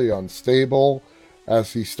clearly unstable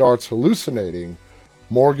as he starts hallucinating.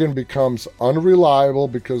 Morgan becomes unreliable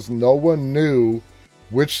because no one knew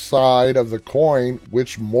which side of the coin,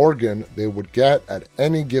 which Morgan they would get at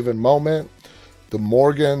any given moment. The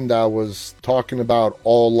Morgan that was talking about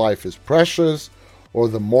all life is precious, or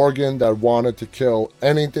the Morgan that wanted to kill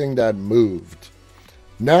anything that moved.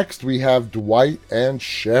 Next, we have Dwight and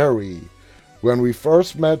Sherry. When we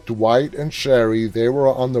first met Dwight and Sherry, they were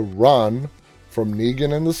on the run from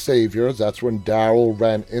Negan and the Saviors. That's when Daryl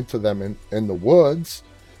ran into them in the woods,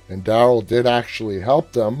 and Daryl did actually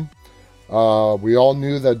help them. We all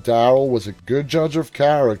knew that Daryl was a good judge of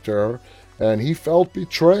character, and he felt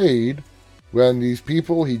betrayed when these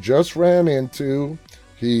people he just ran into,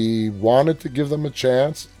 he wanted to give them a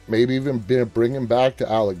chance, maybe even bring him back to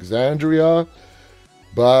Alexandria.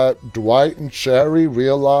 But Dwight and Sherry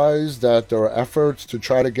realized that their efforts to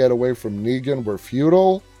try to get away from Negan were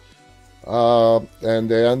futile, and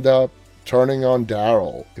they end up turning on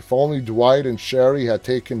Daryl. If only Dwight and Sherry had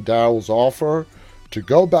taken Daryl's offer to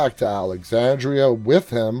go back to Alexandria with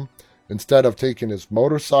him instead of taking his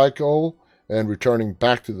motorcycle and returning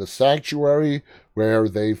back to the sanctuary where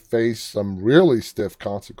they face some really stiff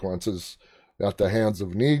consequences at the hands of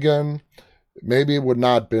Negan. Maybe it would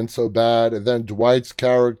not have been so bad. And then Dwight's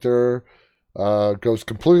character goes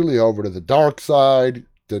completely over to the dark side.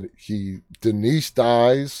 Denise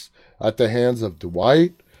dies at the hands of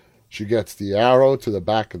Dwight. She gets the arrow to the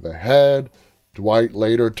back of the head. Dwight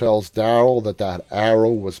later tells Daryl that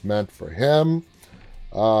arrow was meant for him.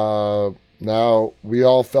 Now, we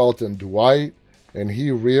all felt in Dwight, and he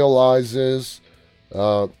realizes,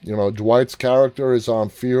 Dwight's character is on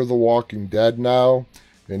Fear the Walking Dead now,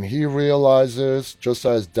 and he realizes, just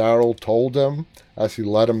as Daryl told him as he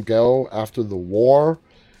let him go after the war,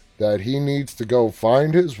 that he needs to go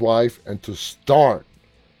find his wife and to start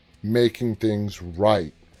making things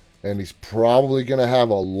right. And he's probably going to have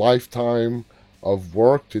a lifetime of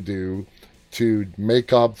work to do to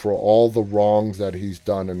make up for all the wrongs that he's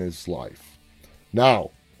done in his life.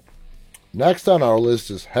 Now, next on our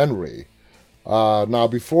list is Henry. Now,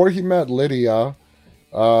 before he met Lydia,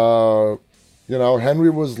 Henry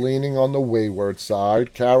was leaning on the wayward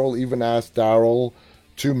side. Carol even asked Daryl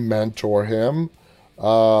to mentor him.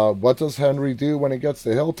 What does Henry do when he gets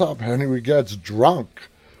to Hilltop? Henry gets drunk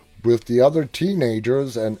with the other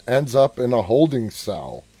teenagers and ends up in a holding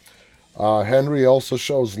cell. Henry also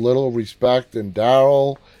shows little respect in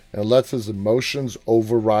Daryl and lets his emotions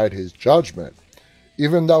override his judgment.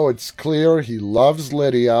 Even though it's clear he loves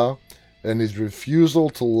Lydia, and his refusal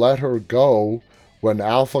to let her go when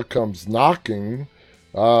Alpha comes knocking,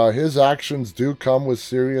 his actions do come with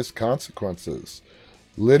serious consequences.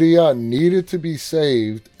 Lydia needed to be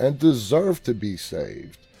saved and deserved to be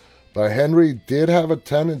saved. But Henry did have a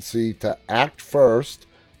tendency to act first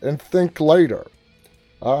and think later.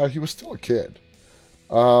 He was still a kid.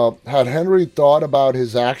 Had Henry thought about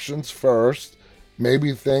his actions first,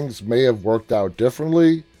 maybe things may have worked out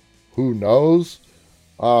differently. Who knows?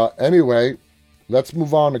 Anyway, let's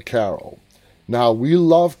move on to Carol. Now, we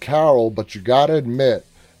love Carol, but you gotta admit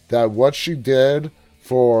that what she did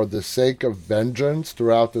for the sake of vengeance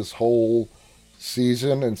throughout this whole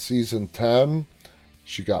season in season 10,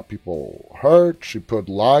 she got people hurt, she put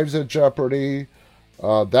lives at jeopardy.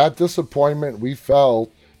 That disappointment we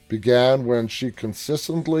felt began when she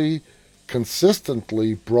consistently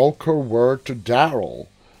broke her word to Daryl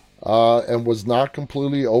and was not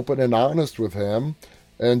completely open and honest with him.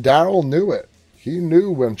 And Daryl knew it. He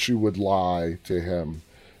knew when she would lie to him.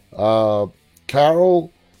 Daryl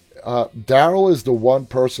is the one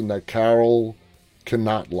person that Carol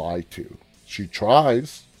cannot lie to. She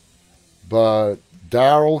tries, but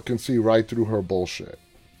Daryl can see right through her bullshit.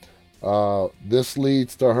 This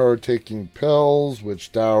leads to her taking pills,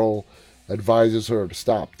 which Daryl advises her to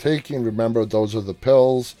stop taking. Remember, those are the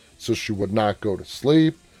pills, so she would not go to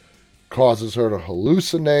sleep. Causes her to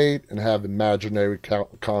hallucinate and have imaginary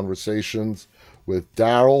conversations with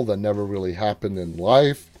Daryl that never really happened in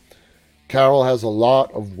life. Carol has a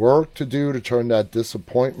lot of work to do to turn that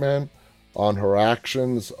disappointment on her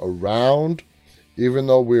actions around, even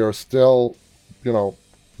though we are still,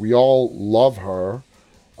 we all love her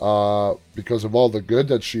because of all the good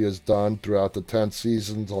that she has done throughout the 10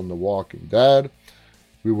 seasons on The Walking Dead.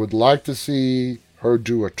 We would like to see her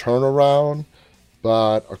do a turnaround,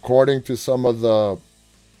 but according to some of the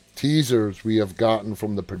teasers we have gotten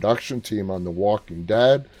from the production team on The Walking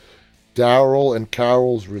Dead, Daryl and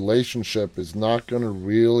Carol's relationship is not going to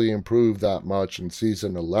really improve that much in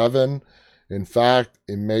season 11. In fact,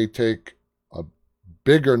 it may take a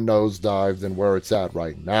bigger nosedive than where it's at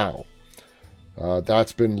right now.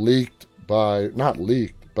 That's been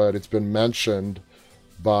but it's been mentioned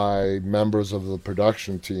by members of the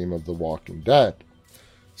production team of The Walking Dead.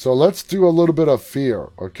 So let's do a little bit of Fear,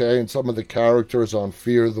 okay, and some of the characters on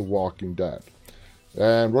Fear the Walking Dead.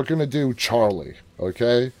 And we're going to do Charlie,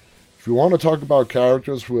 okay? If you want to talk about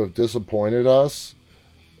characters who have disappointed us,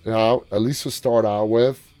 at least to start out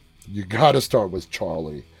with, you got to start with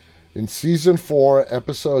Charlie. In Season 4,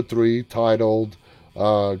 Episode 3, titled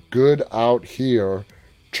Good Out Here,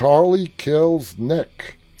 Charlie kills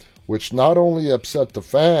Nick, which not only upset the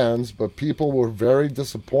fans, but people were very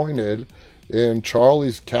disappointed in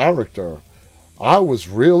Charlie's character. I was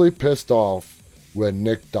really pissed off when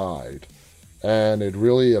Nick died, and it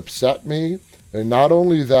really upset me. And not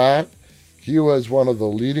only that, he was one of the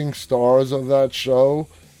leading stars of that show,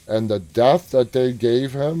 and the death that they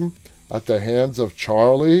gave him at the hands of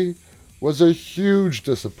Charlie was a huge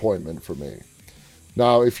disappointment for me.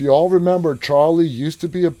 Now, if you all remember, Charlie used to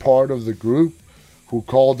be a part of the group who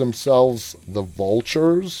called themselves the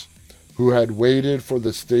Vultures, who had waited for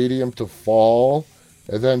the stadium to fall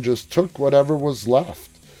and then just took whatever was left.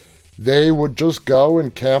 They would just go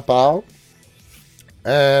and camp out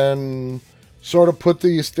and sort of put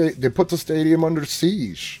the stadium under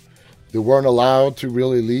siege. They weren't allowed to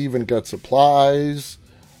really leave and get supplies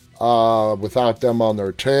without them on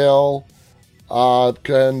their tail.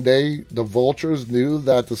 The Vultures knew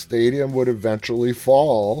that the stadium would eventually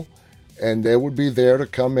fall, and they would be there to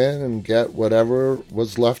come in and get whatever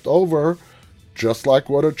was left over, just like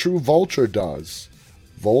what a true vulture does.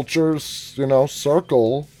 Vultures,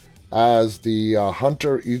 circle as the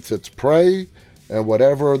hunter eats its prey, and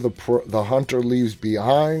whatever the hunter leaves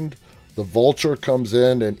behind, the vulture comes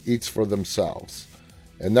in and eats for themselves.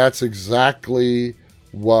 And that's how exactly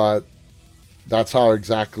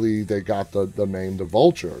they got the name the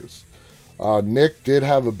Vultures. Nick did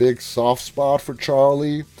have a big soft spot for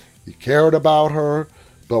Charlie. He cared about her,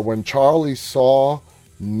 but when Charlie saw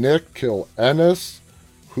Nick kill Ennis,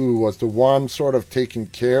 who was the one sort of taking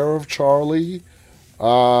care of Charlie,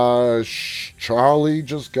 Charlie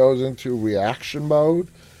just goes into reaction mode.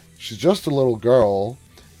 She's just a little girl,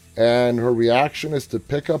 and her reaction is to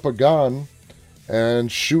pick up a gun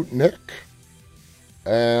and shoot Nick.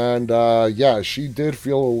 And she did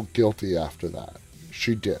feel guilty after that.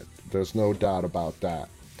 She did. There's no doubt about that.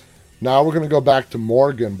 Now we're going to go back to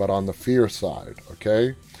Morgan, but on the fear side,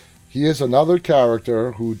 okay? He is another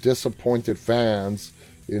character who disappointed fans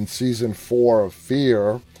in Season 4 of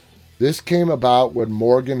Fear. This came about when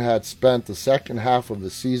Morgan had spent the second half of the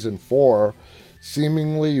Season 4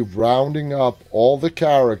 seemingly rounding up all the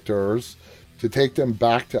characters to take them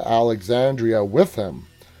back to Alexandria with him.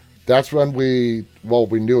 That's when we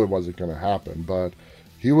knew it wasn't going to happen, but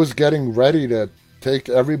he was getting ready to take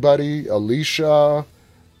everybody, Alicia,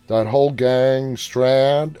 that whole gang,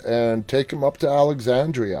 Strand, and take them up to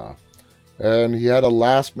Alexandria. And he had a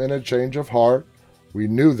last-minute change of heart. We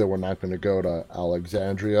knew they were not going to go to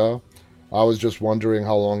Alexandria. I was just wondering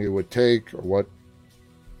how long it would take, or what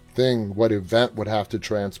event would have to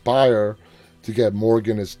transpire to get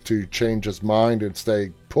Morgan to change his mind and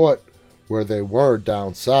stay put where they were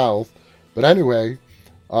down south. But anyway,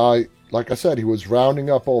 like I said, he was rounding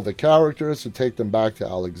up all the characters to take them back to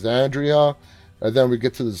Alexandria. And then we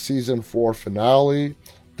get to the Season 4 finale.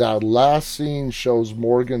 That last scene shows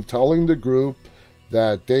Morgan telling the group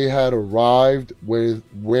that they had arrived with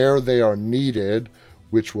where they are needed,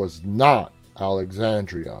 which was not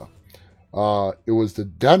Alexandria. It was the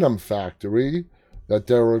denim factory that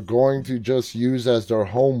they were going to just use as their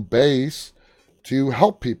home base to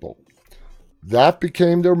help people. That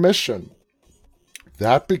became their mission.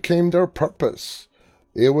 That became their purpose.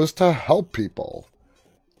 It was to help people.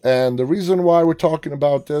 And the reason why we're talking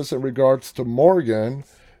about this in regards to Morgan,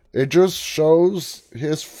 it just shows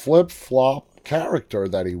his flip-flop character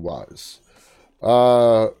that he was.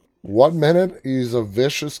 1 minute, he's a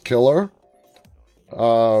vicious killer.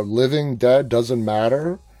 Living, dead, doesn't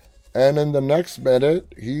matter. And in the next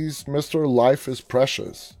minute, he's Mr. Life is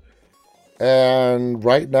Precious. And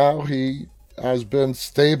right now, he has been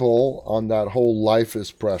stable on that whole Life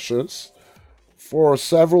is Precious for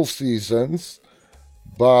several seasons.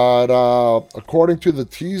 But according to the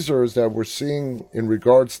teasers that we're seeing in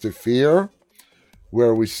regards to Fear,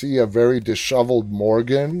 where we see a very disheveled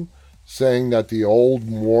Morgan saying that the old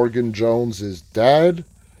Morgan Jones is dead,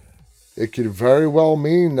 it could very well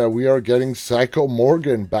mean that we are getting Psycho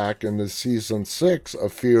Morgan back in the Season 6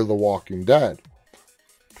 of Fear the Walking Dead.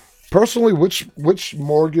 Personally, which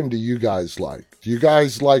Morgan do you guys like? Do you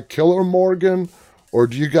guys like Killer Morgan, or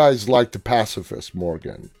do you guys like the pacifist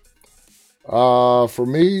Morgan? For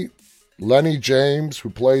me, Lenny James, who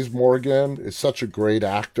plays Morgan, is such a great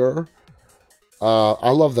actor. I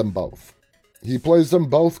love them both. He plays them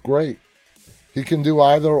both great. He can do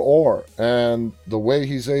either or, and the way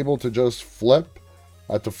he's able to just flip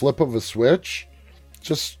at the flip of a switch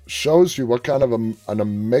just shows you what kind of an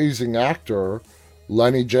amazing actor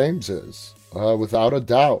Lenny James is, without a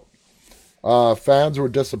doubt. Fans were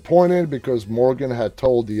disappointed because Morgan had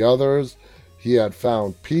told the others he had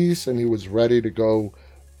found peace and he was ready to go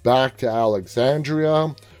back to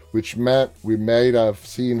Alexandria, which meant we may have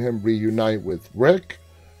seen him reunite with Rick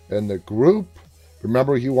and the group.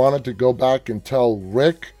 Remember, he wanted to go back and tell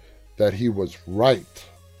Rick that he was right,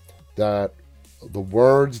 that the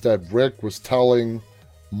words that Rick was telling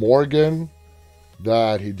Morgan,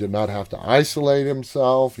 that he did not have to isolate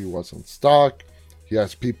himself, he wasn't stuck, he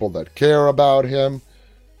has people that care about him.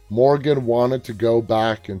 Morgan wanted to go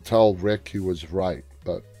back and tell Rick he was right,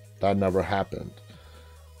 but that never happened.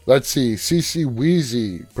 Let's see, CC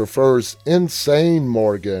Wheezy prefers Insane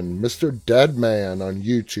Morgan. Mr. Deadman on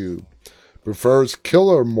YouTube prefers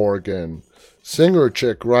Killer Morgan. Singer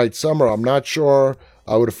Chick writes, Summer, I'm not sure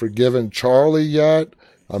I would have forgiven Charlie yet.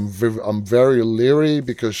 I'm very leery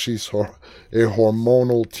because she's a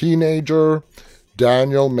hormonal teenager.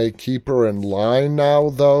 Daniel may keep her in line now,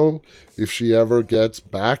 though, if she ever gets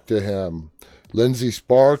back to him. Lindsay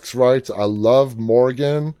Sparks writes, I love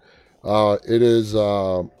Morgan. It is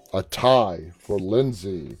a tie for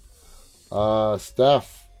Lindsay.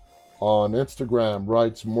 Steph on Instagram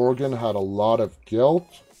writes, Morgan had a lot of guilt.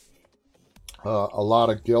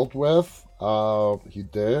 With. He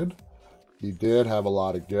did. He did have a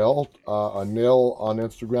lot of guilt. Anil on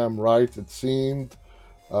Instagram writes, it seemed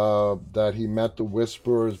that he met the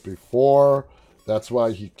Whisperers before. That's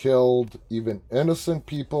why he killed even innocent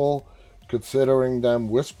people, considering them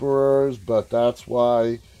Whisperers, but that's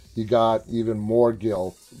why he got even more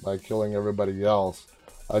guilt by killing everybody else.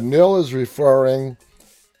 Anil is referring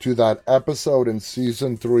to that episode in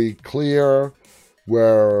Season 3, Clear,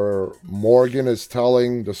 where Morgan is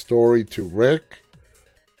telling the story to Rick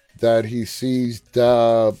that he sees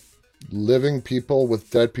living people with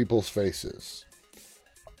dead people's faces.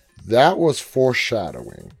 That was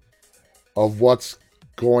foreshadowing of what's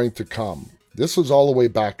going to come. This was all the way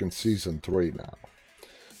back in Season 3 now.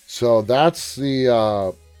 So that's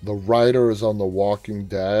the writers on The Walking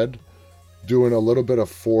Dead doing a little bit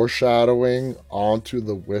of foreshadowing onto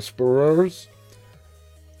the Whisperers.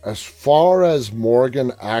 As far as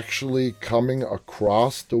Morgan actually coming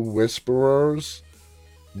across the Whisperers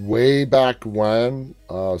way back when,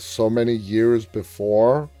 so many years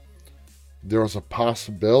before, there's a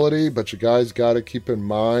possibility, but you guys got to keep in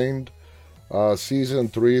mind, Season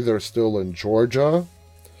 3, they're still in Georgia.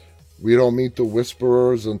 We don't meet the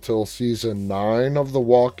Whisperers until Season 9 of The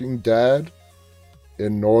Walking Dead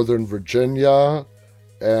in Northern Virginia.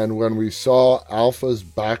 And when we saw Alpha's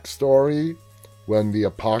backstory, when the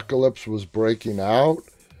apocalypse was breaking out,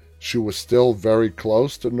 she was still very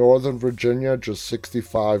close to Northern Virginia, just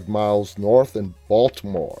 65 miles north in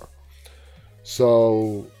Baltimore.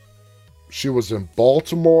 So she was in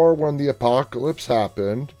Baltimore when the apocalypse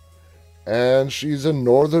happened, and she's in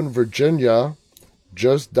Northern Virginia,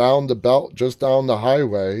 just down the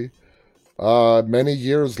highway, many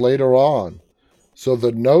years later on. So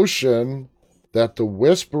the notion that the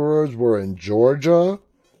Whisperers were in Georgia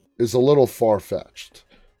is a little far-fetched.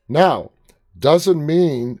 Now, doesn't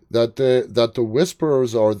mean that the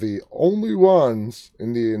Whisperers are the only ones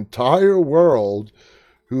in the entire world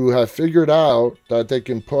who have figured out that they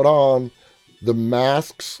can put on the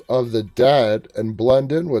masks of the dead and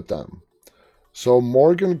blend in with them. So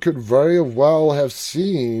Morgan could very well have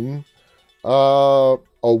seen a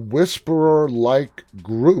Whisperer-like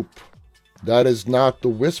group that is not the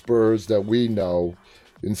Whisperers that we know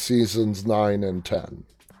in Seasons 9 and 10.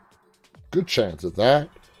 Good chance of that.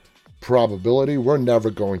 Probability, we're never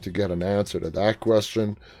going to get an answer to that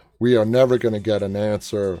question. We are never going to get an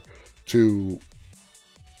answer to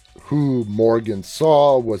who Morgan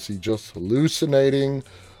saw. Was he just hallucinating?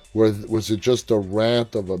 Was it just a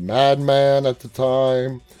rant of a madman at the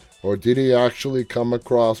time? Or did he actually come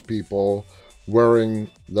across people wearing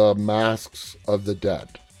the masks of the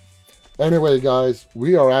dead? Anyway, guys,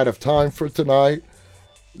 we are out of time for tonight.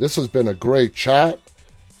 This has been a great chat.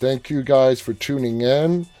 Thank you guys for tuning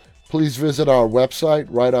in. Please visit our website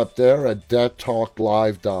right up there at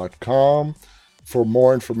deadtalklive.com for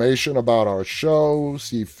more information about our show,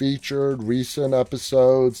 see featured recent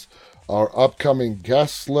episodes, our upcoming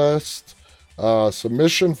guest list,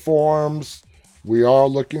 submission forms. We are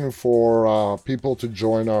looking for people to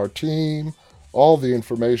join our team. All the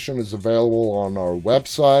information is available on our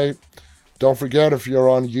website. Don't forget, if you're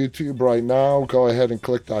on YouTube right now, go ahead and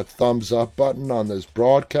click that thumbs up button on this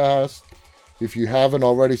broadcast. If you haven't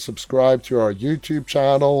already subscribed to our YouTube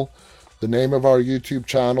channel, the name of our YouTube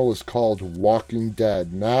channel is called Walking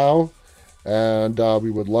Dead Now, and we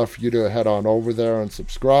would love for you to head on over there and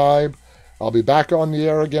subscribe. I'll be back on the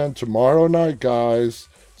air again tomorrow night, guys,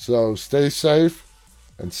 so stay safe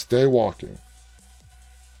and stay walking.